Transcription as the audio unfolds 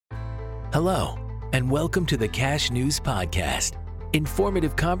Hello, and welcome to the Cash News Podcast.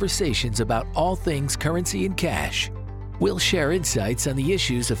 Informative conversations about all things currency and cash. We'll share insights on the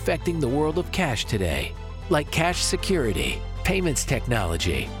issues affecting the world of cash today, like cash security, payments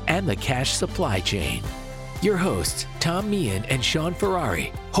technology, and the cash supply chain. Your hosts, Tom Meehan and Sean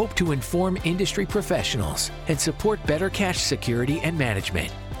Ferrari, hope to inform industry professionals and support better cash security and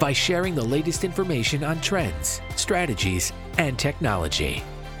management by sharing the latest information on trends, strategies, and technology.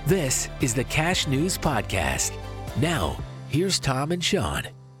 This is the Cash News Podcast. Now, here's Tom and Sean.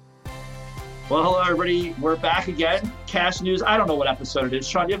 Well, hello, everybody. We're back again. Cash News. I don't know what episode it is.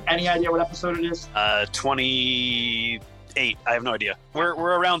 Sean, do you have any idea what episode it is? 28. I have no idea. We're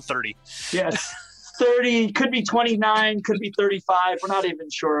around 30. Yes. 30, could be 29, could be 35. We're not even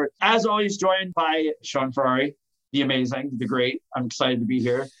sure. As always, joined by Sean Ferrari, the amazing, the great. I'm excited to be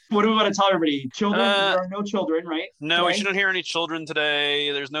here. What do we want to tell everybody? Children? There are no children, right? No, we shouldn't hear any children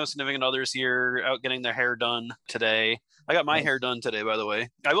today. There's no significant others here out getting their hair done today. I got my hair done today, by the way.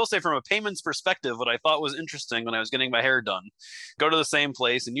 I will say from a payments perspective, what I thought was interesting when I was getting my hair done, go to the same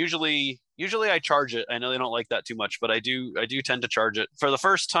place, and usually I charge it. I know they don't like that too much, but I do tend to charge it. For the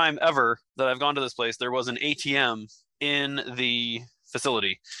first time ever that I've gone to this place, there was an ATM in the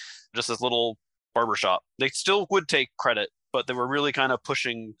facility, just this little barbershop. They still would take credit, but they were really kind of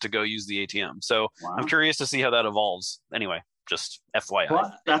pushing to go use the ATM. So wow. I'm curious to see how that evolves. Anyway, just FYI.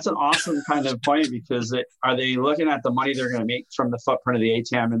 Well, that's an awesome kind of point because are they looking at the money they're going to make from the footprint of the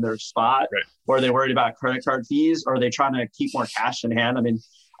ATM in their spot? Right. Or are they worried about credit card fees? Or are they trying to keep more cash in hand? I mean,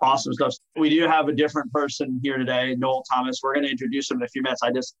 awesome stuff. We do have a different person here today, Noel Thomas. We're going to introduce him in a few minutes.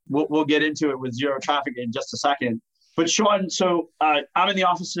 We'll get into it with Zero Trafficking in just a second. But Sean, so I'm in the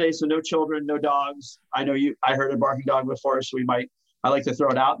office today, so no children, no dogs. I heard a barking dog before, so I like to throw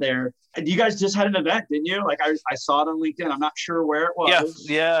it out there. You guys just had an event, didn't you? Like I saw it on LinkedIn. I'm not sure where it was.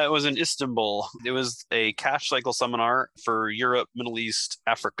 Yeah, it was in Istanbul. It was a cash cycle seminar for Europe, Middle East,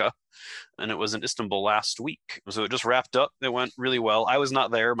 Africa. And it was in Istanbul last week. So it just wrapped up. It went really well. I was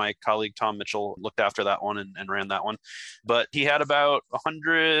not there. My colleague, Tom Mitchell, looked after that one and ran that one. But he had about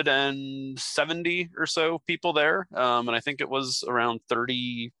 170 or so people there. And I think it was around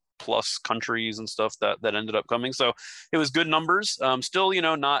 30 plus countries and stuff that ended up coming. So it was good numbers. Still,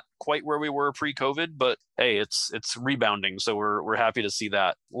 not quite where we were pre-COVID, but hey, it's rebounding. So we're happy to see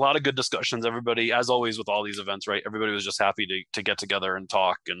that. A lot of good discussions. Everybody, as always with all these events, right? Everybody was just happy to get together and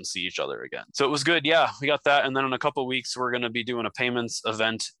talk and see each other again. So it was good. Yeah, we got that. And then in a couple of weeks, we're going to be doing a payments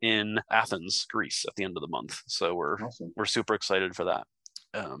event in Athens, Greece at the end of the month. So we're super excited for that.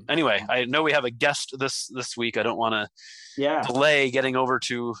 Anyway, I know we have a guest this week. I don't want to delay getting over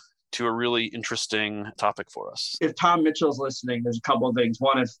to a really interesting topic for us. If Tom Mitchell's listening, there's a couple of things.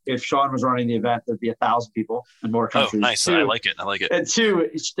 One, if Sean was running the event, there'd be 1,000 people in more countries. Oh, nice. Two, I like it. And two,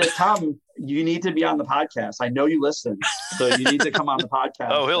 Tom, you need to be on the podcast. I know you listen, so you need to come on the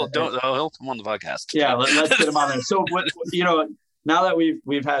podcast. He'll come on the podcast. Yeah, let's get him on there. So, now that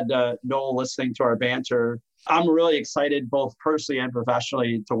we've had Noel listening to our banter, I'm really excited, both personally and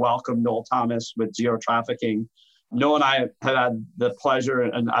professionally, to welcome Noel Thomas with Zero Trafficking. Noel and I have had the pleasure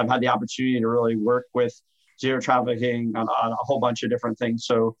and I've had the opportunity to really work with Zero Trafficking on a whole bunch of different things.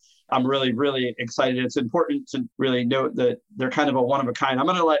 So I'm really, really excited. It's important to really note that they're kind of a one of a kind. I'm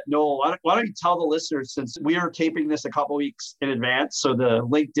going to let Noel, why don't you tell the listeners, since we are taping this a couple weeks in advance, so the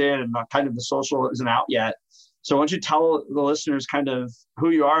LinkedIn and kind of the social isn't out yet. So why don't you tell the listeners kind of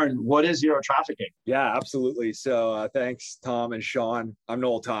who you are and what is Zero Trafficking? Yeah, absolutely. So thanks, Tom and Sean. I'm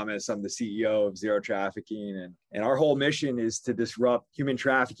Noel Thomas. I'm the CEO of Zero Trafficking. And our whole mission is to disrupt human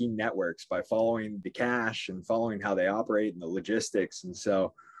trafficking networks by following the cash and following how they operate and the logistics. And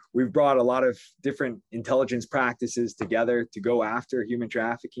so we've brought a lot of different intelligence practices together to go after human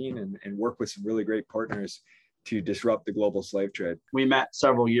trafficking and work with some really great partners to disrupt the global slave trade. We met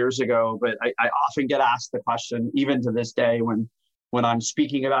several years ago, but I often get asked the question, even to this day, when I'm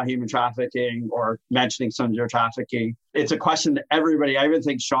speaking about human trafficking or mentioning some Zero Trafficking. It's a question that everybody, I even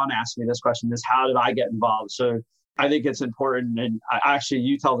think Sean asked me this question, is how did I get involved? So I think it's important. And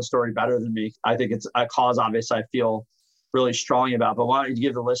you tell the story better than me. I think it's a cause, obviously, I feel really strongly about, but why don't you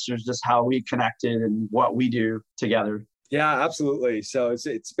give the listeners just how we connected and what we do together? Yeah, absolutely. So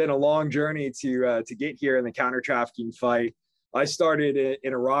it's been a long journey to get here in the counter trafficking fight. I started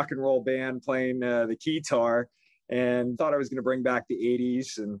in a rock and roll band playing the guitar and thought I was going to bring back the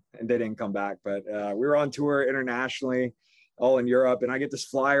 80s and they didn't come back. But we were on tour internationally, all in Europe. And I get this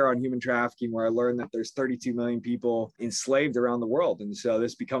flyer on human trafficking where I learned that there's 32 million people enslaved around the world. And so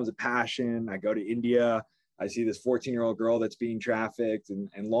this becomes a passion. I go to India. I see this 14-year-old girl that's being trafficked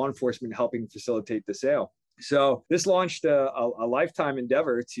and law enforcement helping facilitate the sale. So this launched a lifetime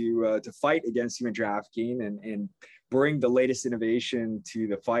endeavor to fight against human trafficking and bring the latest innovation to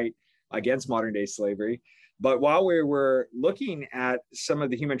the fight against modern day slavery. But while we were looking at some of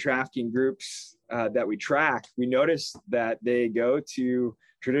the human trafficking groups that we track, we noticed that they go to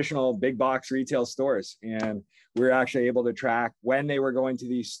traditional big box retail stores. And we were actually able to track when they were going to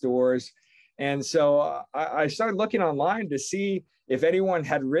these stores. And so I started looking online to see if anyone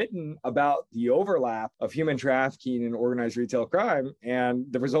had written about the overlap of human trafficking and organized retail crime. And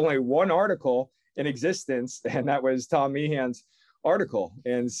there was only one article in existence, and that was Tom Meehan's article.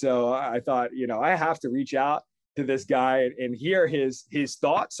 And so I thought, I have to reach out to this guy and hear his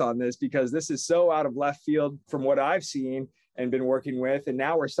thoughts on this, because this is so out of left field from what I've seen and been working with. And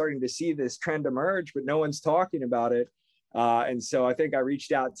now we're starting to see this trend emerge, but no one's talking about it. And so I think I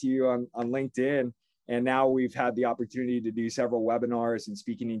reached out to you on LinkedIn, and now we've had the opportunity to do several webinars and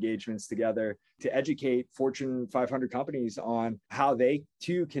speaking engagements together to educate Fortune 500 companies on how they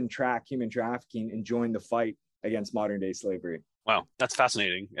too can track human trafficking and join the fight against modern day slavery. Wow, that's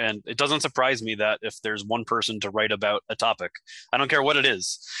fascinating. And it doesn't surprise me that if there's one person to write about a topic, I don't care what it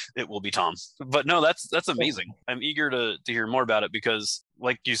is, it will be Tom. But no, that's amazing. I'm eager to hear more about it because,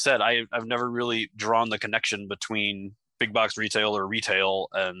 like you said, I've never really drawn the connection between big box retail or retail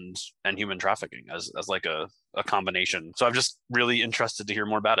and human trafficking as like a combination. So I'm just really interested to hear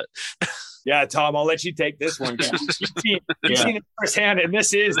more about it. Yeah, Tom, I'll let you take this one. You've seen it firsthand, and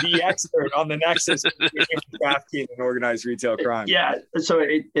this is the expert on the nexus between trafficking and organized retail crime. Yeah, so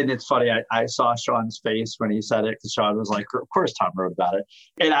it's funny. I saw Sean's face when he said it, because Sean was like, of course Tom wrote about it.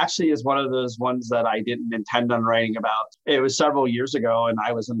 It actually is one of those ones that I didn't intend on writing about. It was several years ago, and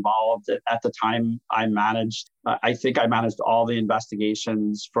I was involved. At the time, I managed all the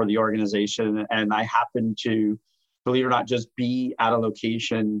investigations for the organization, and I happened to, believe it or not, just be at a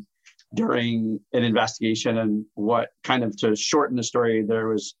location during an investigation. And what kind of, to shorten the story, there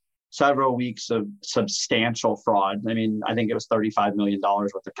was several weeks of substantial fraud. I mean, I think it was $35 million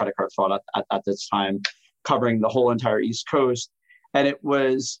worth of credit card fraud at this time, covering the whole entire East Coast. And it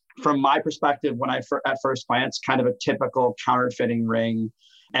was, from my perspective, when at first glance, kind of a typical counterfeiting ring.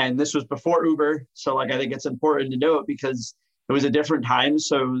 And this was before Uber. So I think it's important to note, because it was a different time.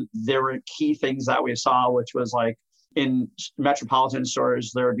 So there were key things that we saw, which was like, in metropolitan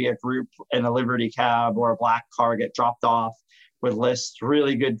stores, there would be a group in a Liberty cab or a black car get dropped off with lists,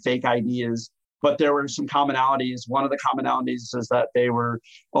 really good fake ideas. But there were some commonalities. One of the commonalities is that they were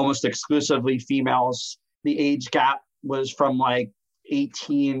almost exclusively females. The age gap was from like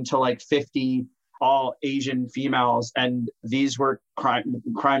 18 to like 50, all Asian females. And these were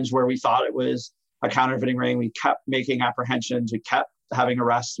crimes where we thought it was a counterfeiting ring. We kept making apprehensions. We kept having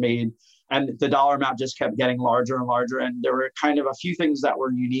arrests made. And the dollar amount just kept getting larger and larger. And there were kind of a few things that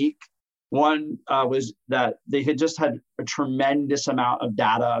were unique. One was that they had just had a tremendous amount of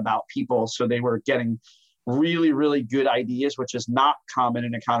data about people. So they were getting really, really good ideas, which is not common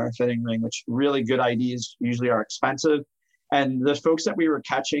in a counterfeiting ring, which really good ideas usually are expensive. And the folks that we were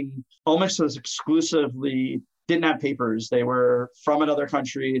catching almost as exclusively didn't have papers. They were from another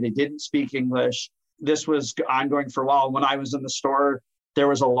country. They didn't speak English. This was ongoing for a while. When I was in the store, there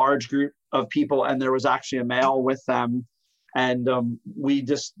was a large group of people, and there was actually a male with them. And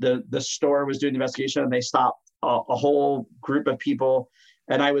the store was doing the investigation, and they stopped a whole group of people.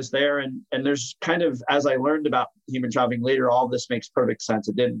 And I was there, and there's kind of, as I learned about human trafficking later, all this makes perfect sense.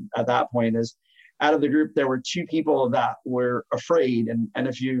 It didn't at that point. Is out of the group, there were two people that were afraid. And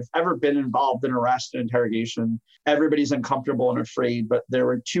if you've ever been involved in arrest and interrogation, everybody's uncomfortable and afraid. But there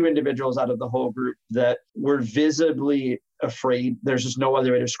were two individuals out of the whole group that were visibly afraid. There's just no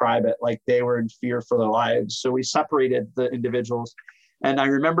other way to describe it. Like, they were in fear for their lives. So we separated the individuals. And I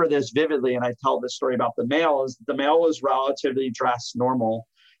remember this vividly, and I tell this story about the male. Is the male was relatively dressed normal,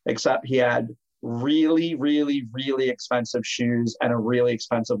 except he had really, really, really expensive shoes and a really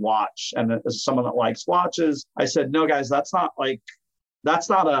expensive watch. And as someone that likes watches, I said, no, guys, that's not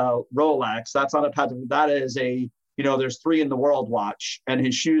a Rolex. That's not a Patek. That is a, there's 3 in the world watch, and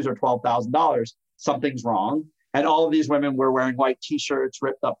his shoes are $12,000. Something's wrong. And all of these women were wearing white T-shirts,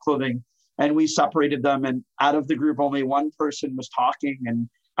 ripped up clothing. And we separated them. And out of the group, only one person was talking. And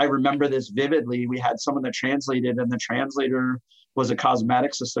I remember this vividly. We had someone that translated, and the translator was a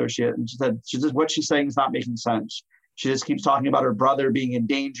cosmetics associate. And she said, what she's saying is not making sense. She just keeps talking about her brother being in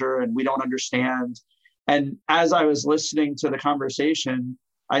danger, and we don't understand. And as I was listening to the conversation,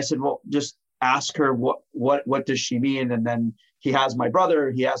 I said, well, just ask her, what does she mean? And then, he has my brother,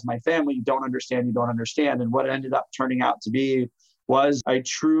 he has my family, you don't understand. And what it ended up turning out to be was a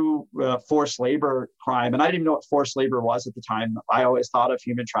true forced labor crime. And I didn't know what forced labor was at the time. I always thought of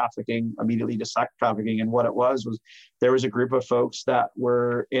human trafficking immediately to sex trafficking. And what it was there was a group of folks that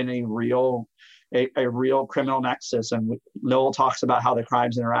were in a real criminal nexus. And Noel talks about how the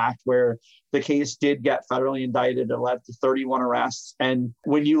crimes interact, where the case did get federally indicted. It led to 31 arrests. And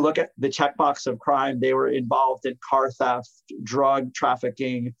when you look at the checkbox of crime, they were involved in car theft, drug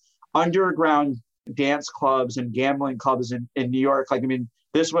trafficking, underground dance clubs and gambling clubs in New York.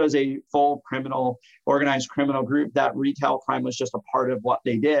 This was a full organized criminal group. That retail crime was just a part of what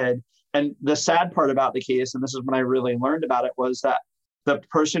they did. And the sad part about the case, and this is when I really learned about it, was that the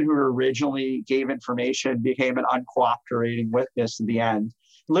person who originally gave information became an uncooperating witness in the end.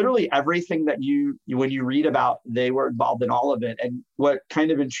 Literally everything that when you read about, they were involved in all of it. And what kind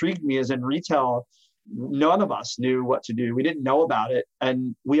of intrigued me is in retail, none of us knew what to do. We didn't know about it.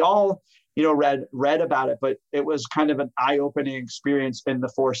 And we all, read about it, but it was kind of an eye-opening experience in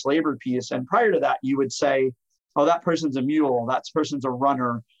the forced labor piece. And prior to that, you would say, oh, that person's a mule, that person's a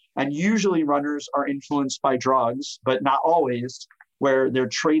runner. And usually runners are influenced by drugs, but not always, where they're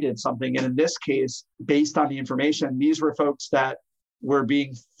traded something. And in this case, based on the information, these were folks that were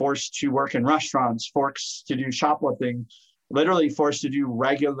being forced to work in restaurants, forced to do shoplifting, literally forced to do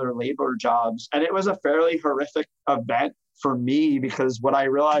regular labor jobs. And it was a fairly horrific event for me, because what I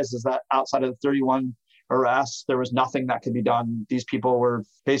realized is that outside of the 31 arrests, there was nothing that could be done. These people were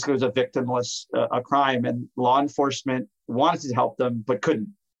basically, it was a victimless a crime, and law enforcement wanted to help them, but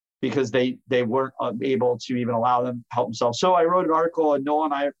couldn't, because they weren't able to even allow them to help themselves. So I wrote an article, and Noel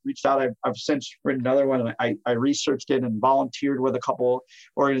and I reached out. I've since written another one. And I researched it and volunteered with a couple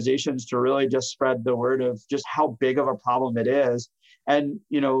organizations to really just spread the word of just how big of a problem it is. And,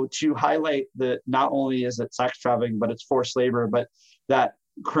 to highlight that not only is it sex trafficking, but it's forced labor, but that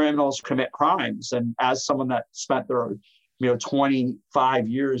criminals commit crimes. And as someone that spent their 25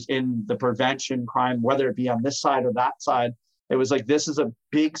 years in the prevention crime, whether it be on this side or that side, it was like, this is a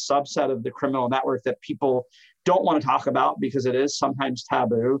big subset of the criminal network that people don't want to talk about because it is sometimes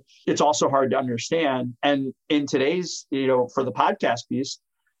taboo. It's also hard to understand. And in today's, for the podcast piece,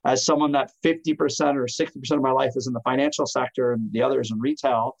 as someone that 50% or 60% of my life is in the financial sector and the others in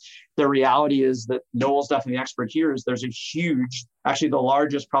retail, the reality is that Noel's definitely the expert here. Is there's a huge, actually the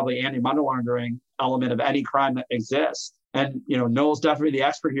largest probably anti-money laundering element of any crime that exists. And, Noel's definitely the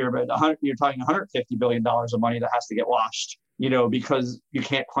expert here, but you're talking $150 billion of money that has to get washed, because you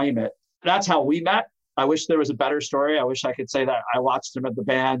can't claim it. That's how we met. I wish there was a better story. I wish I could say that I watched him at the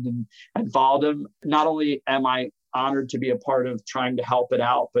band and followed him. Not only am I honored to be a part of trying to help it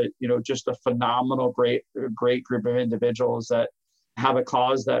out, but, just a phenomenal, great group of individuals that have a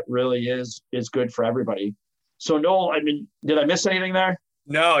cause that really is good for everybody. So Noel, did I miss anything there?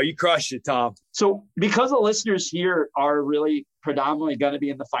 No, you crushed it, Tom. So because the listeners here are really predominantly going to be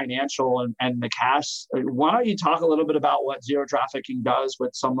in the financial and the cash, why don't you talk a little bit about what zero trafficking does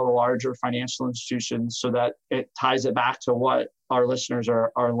with some of the larger financial institutions so that it ties it back to what our listeners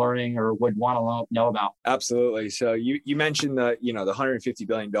are learning or would want to know about? Absolutely. So you mentioned the $150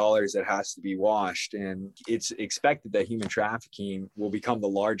 billion that has to be washed, and it's expected that human trafficking will become the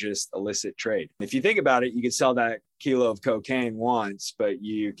largest illicit trade. If you think about it, you can sell that kilo of cocaine once, but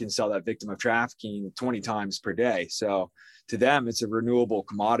you can sell that victim of trafficking 20 times per day. So to them, it's a renewable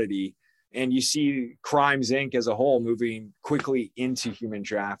commodity. And you see Crimes Inc. as a whole moving quickly into human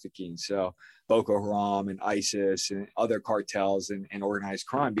trafficking. So Boko Haram and ISIS and other cartels and organized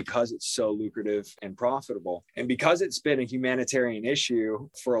crime, because it's so lucrative and profitable. And because it's been a humanitarian issue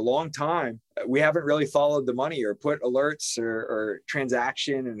for a long time, we haven't really followed the money or put alerts or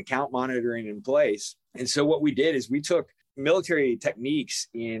transaction and account monitoring in place. And so what we did is we took military techniques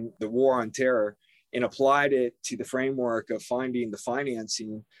in the war on terror and applied it to the framework of finding the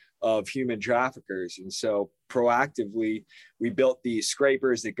financing of human traffickers. And so proactively, we built these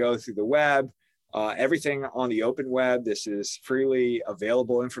scrapers that go through the web, everything on the open web. This is freely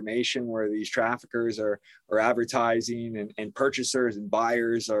available information where these traffickers are advertising, and purchasers and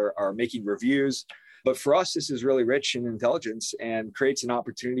buyers are making reviews. But for us, this is really rich in intelligence and creates an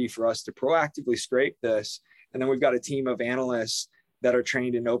opportunity for us to proactively scrape this. And then we've got a team of analysts that are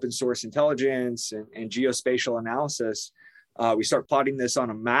trained in open source intelligence and geospatial analysis. We start plotting this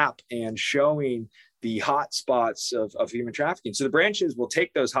on a map and showing the hot spots of human trafficking. So the branches will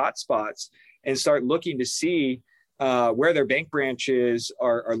take those hot spots and start looking to see where their bank branches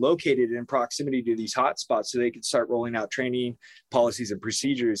are located in proximity to these hot spots, so they can start rolling out training policies and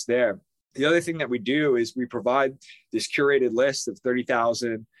procedures there. The other thing that we do is we provide this curated list of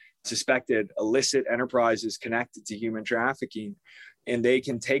 30,000 suspected illicit enterprises connected to human trafficking. And they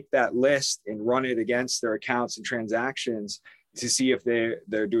can take that list and run it against their accounts and transactions to see if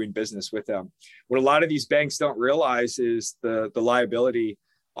they're doing business with them. What a lot of these banks don't realize is the liability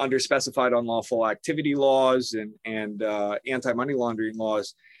under specified unlawful activity laws and anti-money laundering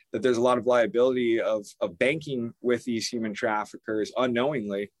laws, that there's a lot of liability of banking with these human traffickers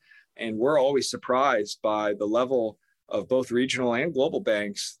unknowingly. And we're always surprised by the level of both regional and global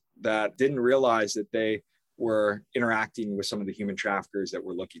banks that didn't realize that they were interacting with some of the human traffickers that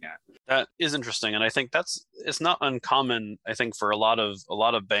we're looking at. That is interesting. And I think it's not uncommon, I think, for a lot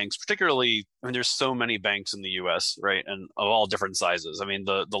of banks, particularly, I mean, there's so many banks in the US, right? And of all different sizes. I mean,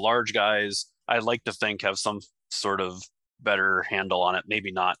 the large guys, I like to think, have some sort of better handle on it.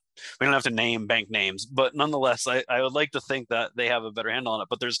 Maybe not. We don't have to name bank names, but nonetheless, I would like to think that they have a better handle on it.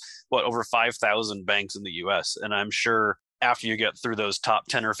 But there's over 5,000 banks in the US. And I'm sure after you get through those top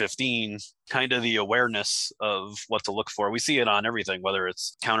 10 or 15, kind of the awareness of what to look for. We see it on everything, whether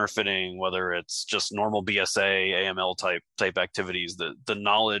it's counterfeiting, whether it's just normal BSA, AML type activities. The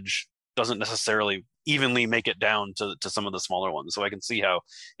knowledge doesn't necessarily evenly make it down to some of the smaller ones. So I can see how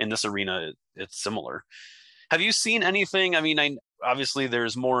in this arena it's similar. Have you seen anything? I mean, obviously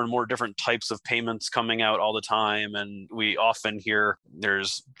there's more and more different types of payments coming out all the time. And we often hear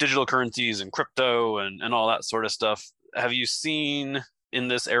there's digital currencies and crypto and all that sort of stuff. Have you seen in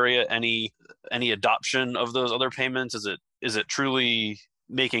this area any adoption of those other payments? Is it truly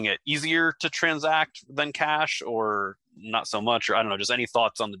making it easier to transact than cash, or not so much? Or I don't know, just any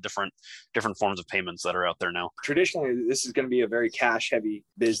thoughts on the different forms of payments that are out there now? Traditionally, this is going to be a very cash heavy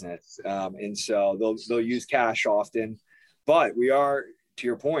business. And so they'll use cash often, but we are, to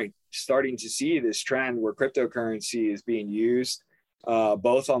your point, starting to see this trend where cryptocurrency is being used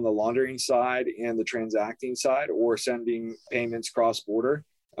both on the laundering side and the transacting side, or sending payments cross-border.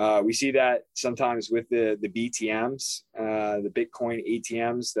 We see that sometimes with the BTMs, the Bitcoin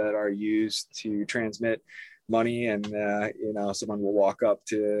ATMs that are used to transmit money. And, someone will walk up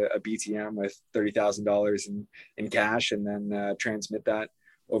to a BTM with $30,000 in cash and then transmit that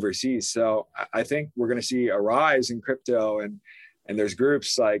overseas. So I think we're going to see a rise in crypto, and there's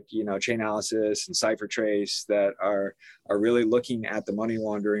groups like, Chainalysis and CipherTrace that are really looking at the money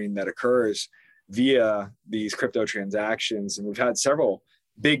laundering that occurs via these crypto transactions. And we've had several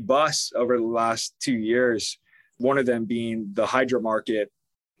big busts over the last 2 years, one of them being the Hydra market,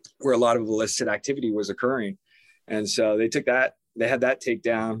 where a lot of illicit activity was occurring. And so they had that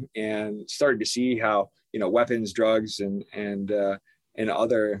takedown and started to see how, weapons, drugs, and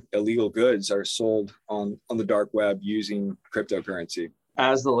other illegal goods are sold on the dark web using cryptocurrency.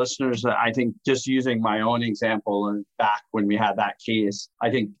 As the listeners, I think just using my own example, and back when we had that case, I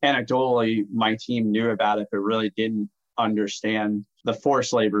think anecdotally, my team knew about it, but really didn't understand the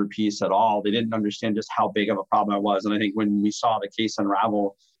forced labor piece at all. They didn't understand just how big of a problem it was. And I think when we saw the case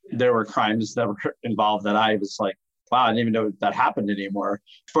unravel, there were crimes that were involved that I was like, wow, I didn't even know that happened anymore.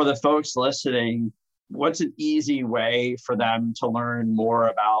 For the folks listening, what's an easy way for them to learn more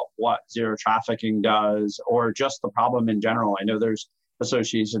about what zero trafficking does, or just the problem in general? I know there's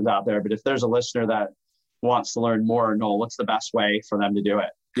associations out there, but if there's a listener that wants to learn more, Noel, what's the best way for them to do it?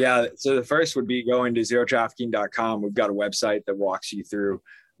 Yeah, so the first would be going to zerotrafficking.com. We've got a website that walks you through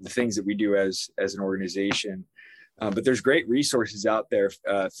the things that we do as an organization. But there's great resources out there.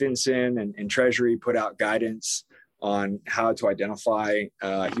 FinCEN and Treasury put out guidance on how to identify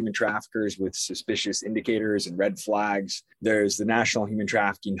human traffickers with suspicious indicators and red flags. There's the National Human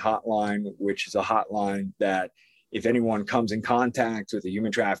Trafficking Hotline, which is a hotline that if anyone comes in contact with a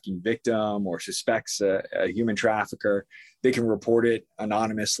human trafficking victim or suspects a human trafficker, they can report it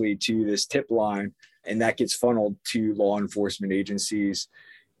anonymously to this tip line, and that gets funneled to law enforcement agencies.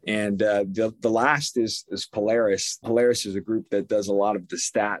 And the last is Polaris. Polaris is a group that does a lot of the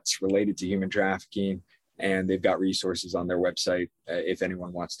stats related to human trafficking, and they've got resources on their website if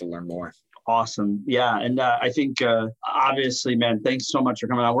anyone wants to learn more. Awesome. Yeah. And I think obviously, man, thanks so much for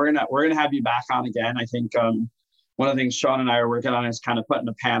coming on. We're gonna have you back on again. I think one of the things Sean and I are working on is kind of putting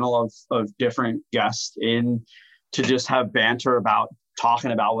a panel of different guests in to just have banter about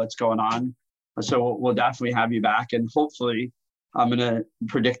talking about what's going on. So we'll definitely have you back, and hopefully I'm going to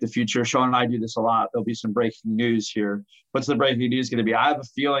predict the future. Sean and I do this a lot. There'll be some breaking news here. What's the breaking news going to be? I have a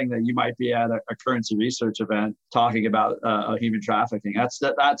feeling that you might be at a currency research event talking about human trafficking.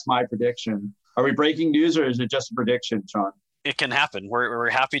 That's my prediction. Are we breaking news, or is it just a prediction, Sean? It can happen.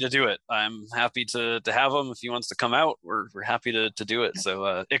 We're happy to do it. I'm happy to have him. If he wants to come out, we're happy to do it.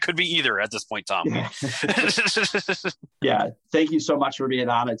 So it could be either at this point, Tom. Yeah. Yeah. Thank you so much for being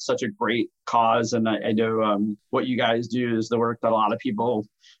on. It's such a great cause. And I know what you guys do is the work that a lot of people,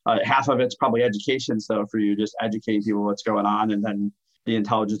 half of it's probably education. So for you, just educating people what's going on. And then the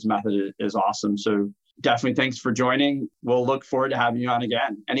intelligence method is awesome. So definitely thanks for joining. We'll look forward to having you on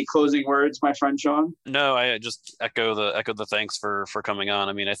again. Any closing words, my friend Sean? No, I just echo the thanks for coming on.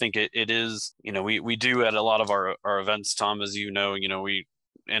 I mean, I think it is, we do at a lot of our events, Tom, as you know,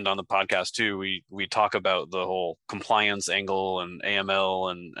 and on the podcast too, we talk about the whole compliance angle and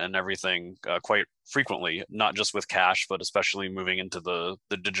AML and everything quite frequently, not just with cash, but especially moving into the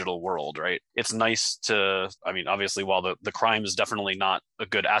digital world, right? It's nice to, I mean, obviously, while the crime is definitely not a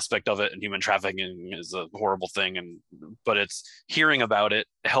good aspect of it, and human trafficking is a horrible thing, but it's hearing about it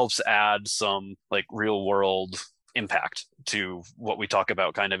helps add some like real world impact to what we talk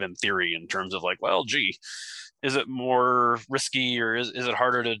about kind of in theory in terms of like, well, gee, is it more risky, or is it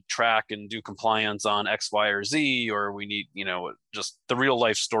harder to track and do compliance on X, Y, or Z, or we need, just the real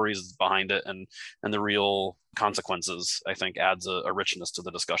life stories behind it and the real consequences, I think adds a richness to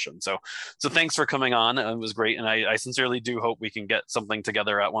the discussion. So thanks for coming on. It was great. And I sincerely do hope we can get something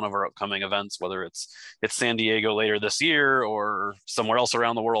together at one of our upcoming events, whether it's San Diego later this year or somewhere else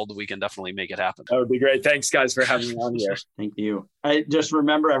around the world. We can definitely make it happen. That would be great. Thanks guys for having me on here. Thank you. I just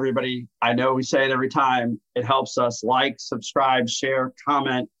remember, everybody, I know we say it every time, it helps us like, subscribe, share,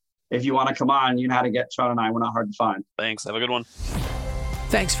 comment. If you want to come on, you know how to get Sean and I. We're not hard to find. Thanks. Have a good one.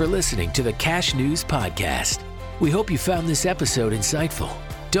 Thanks for listening to the Cash News Podcast. We hope you found this episode insightful.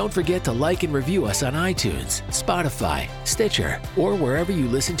 Don't forget to like and review us on iTunes, Spotify, Stitcher, or wherever you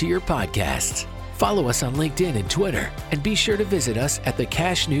listen to your podcasts. Follow us on LinkedIn and Twitter, and be sure to visit us at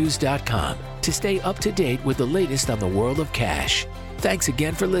thecashnews.com to stay up to date with the latest on the world of cash. Thanks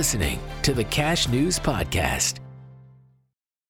again for listening to the Cash News Podcast.